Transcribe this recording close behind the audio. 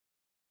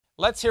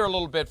Let's hear a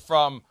little bit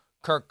from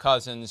Kirk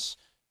Cousins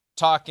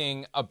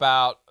talking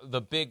about the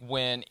big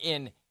win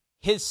in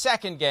his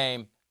second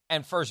game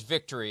and first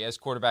victory as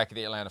quarterback of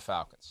the Atlanta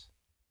Falcons.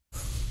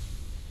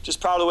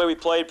 Just proud of the way we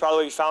played, proud of the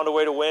way we found a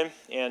way to win,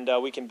 and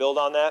we can build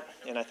on that.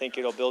 And I think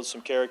it'll build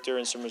some character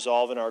and some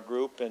resolve in our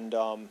group, and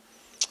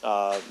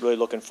really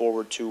looking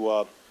forward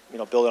to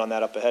building on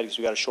that up ahead because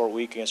we got a short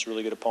week against a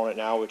really good opponent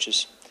now, which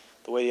is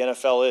the way the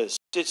NFL is.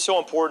 It's so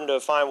important to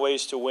find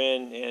ways to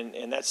win,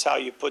 and that's how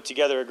you put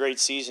together a great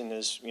season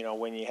is,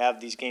 when you have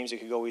these games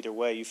that could go either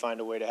way, you find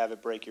a way to have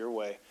it break your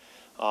way.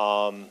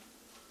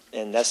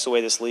 And that's the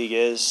way this league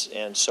is.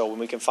 And so when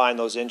we can find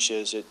those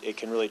inches, it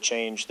can really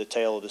change the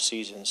tail of the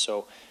season.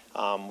 So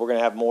we're going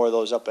to have more of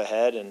those up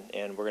ahead,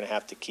 and we're going to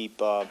have to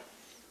keep,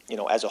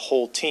 as a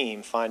whole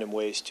team, finding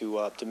ways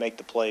to make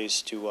the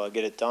plays to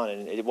get it done.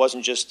 And it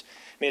wasn't just,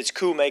 it's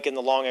Koo making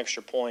the long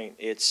extra point.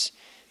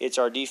 It's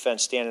our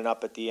defense standing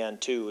up at the end,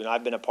 too. And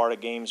I've been a part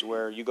of games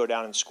where you go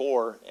down and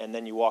score, and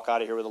then you walk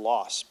out of here with a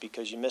loss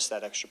because you missed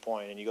that extra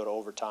point and you go to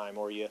overtime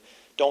or you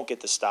don't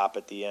get the stop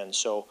at the end.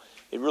 So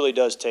it really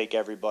does take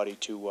everybody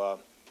to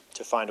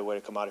find a way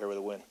to come out of here with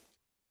a win.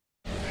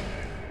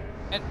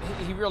 And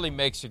he really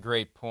makes a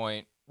great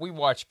point. We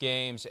watch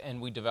games and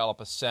we develop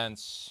a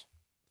sense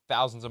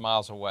thousands of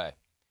miles away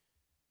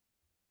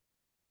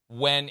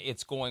when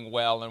it's going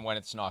well and when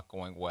it's not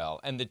going well.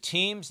 And the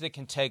teams that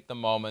can take the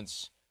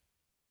moments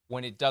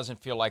when it doesn't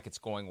feel like it's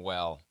going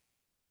well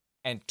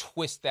and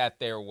twist that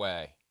their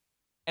way.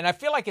 And I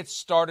feel like it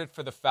started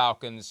for the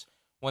Falcons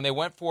when they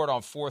went for it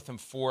on 4th and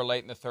 4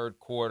 late in the third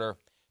quarter.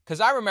 Because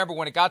I remember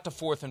when it got to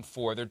 4th and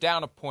 4, they're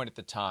down a point at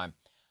the time.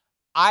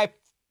 I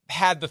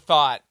had the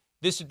thought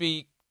this would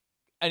be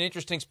an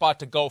interesting spot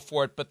to go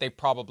for it, but they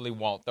probably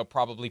won't. They'll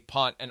probably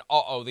punt, and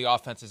the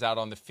offense is out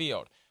on the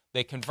field.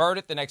 They convert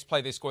it. The next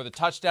play, they score the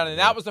touchdown. And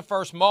that was the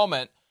first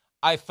moment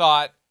I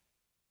thought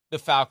the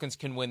Falcons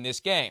can win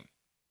this game.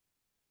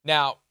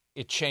 Now,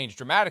 it changed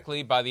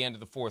dramatically by the end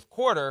of the fourth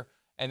quarter,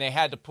 and they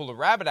had to pull a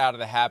rabbit out of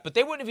the hat, but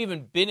they wouldn't have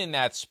even been in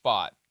that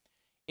spot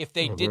if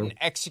they didn't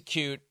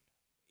execute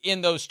in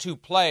those two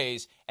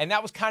plays. And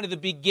that was kind of the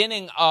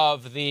beginning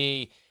of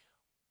we're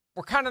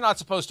kind of not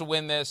supposed to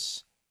win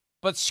this,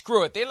 but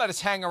screw it. They let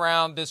us hang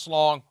around this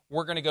long.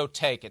 We're going to go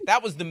take it.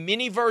 That was the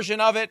mini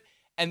version of it,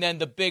 and then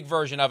the big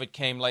version of it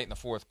came late in the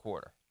fourth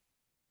quarter.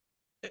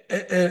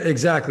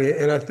 Exactly.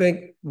 And I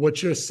think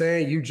what you're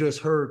saying, you just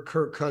heard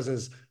Kirk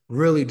Cousins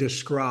really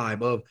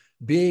describe of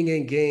being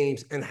in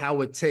games and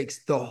how it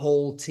takes the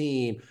whole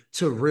team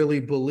to really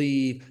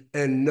believe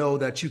and know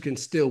that you can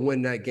still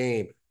win that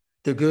game.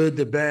 The good,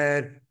 the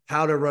bad,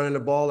 how they're running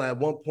the ball. At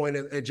one point,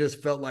 it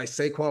just felt like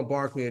Saquon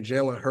Barkley and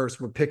Jalen Hurts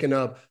were picking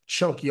up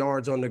chunk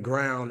yards on the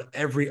ground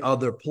every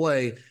other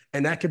play,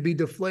 and that could be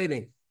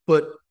deflating.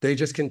 But they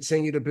just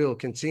continue to build,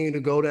 continue to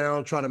go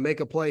down, try to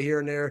make a play here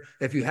and there.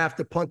 If you have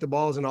to punt the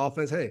balls in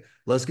offense, hey,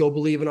 let's go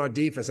believe in our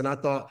defense. And I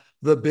thought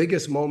the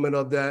biggest moment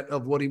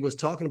of what he was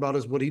talking about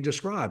is what he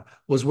described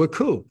was with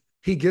Koo.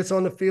 He gets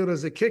on the field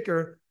as a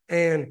kicker,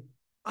 and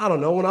I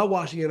don't know, when I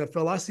watch the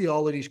NFL, I see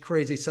all of these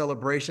crazy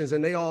celebrations,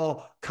 and they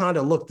all kind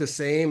of look the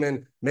same.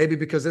 And maybe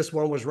because this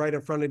one was right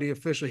in front of the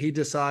official, he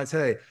decides,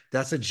 hey,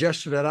 that's a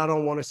gesture that I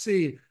don't want to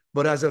see.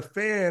 But as a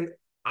fan,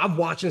 I've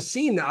watched and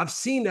seen that. I've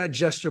seen that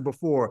gesture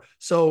before.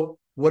 So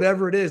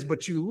whatever it is,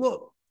 but you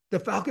look, the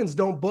Falcons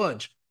don't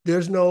budge.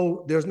 There's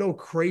no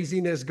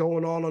craziness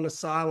going on the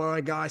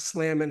sideline, guys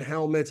slamming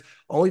helmets.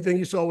 Only thing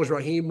you saw was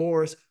Raheem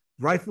Morris,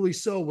 rightfully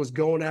so, was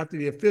going after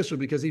the official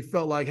because he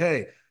felt like,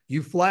 hey,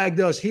 you flagged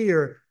us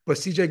here, but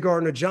CJ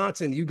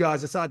Gardner-Johnson, you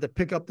guys decided to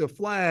pick up the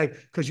flag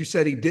because you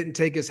said he didn't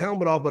take his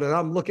helmet off. But as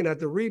I'm looking at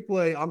the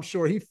replay, I'm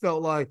sure he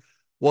felt like,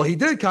 well, he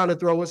did kind of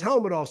throw his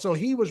helmet off. So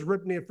he was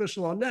ripping the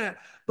official on that.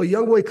 But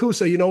Younghoe Koo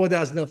said, you know what, that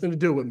has nothing to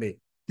do with me.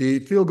 The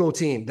field goal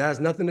team, that has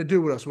nothing to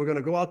do with us. We're going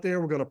to go out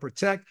there. We're going to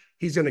protect.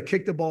 He's going to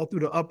kick the ball through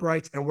the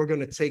uprights, and we're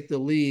going to take the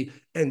lead.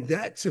 And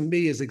that, to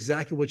me, is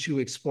exactly what you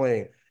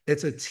explained.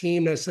 It's a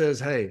team that says,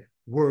 hey,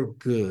 we're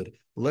good.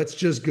 Let's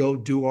just go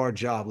do our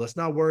job. Let's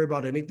not worry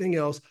about anything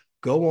else.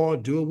 Go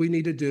on, do what we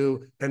need to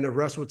do, and the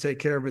rest will take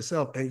care of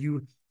itself.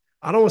 And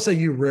I don't want to say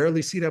you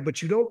rarely see that,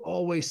 but you don't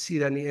always see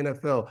that in the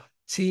NFL.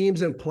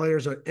 Teams and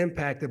players are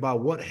impacted by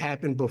what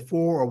happened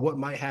before or what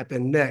might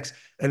happen next.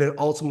 And then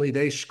ultimately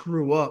they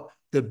screw up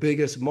the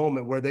biggest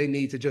moment where they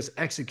need to just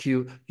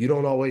execute. You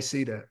don't always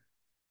see that.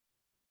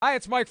 Hi,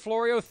 it's Mike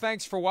Florio.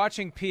 Thanks for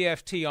watching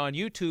PFT on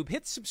YouTube.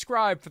 Hit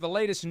subscribe for the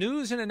latest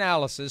news and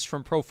analysis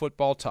from Pro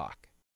Football Talk.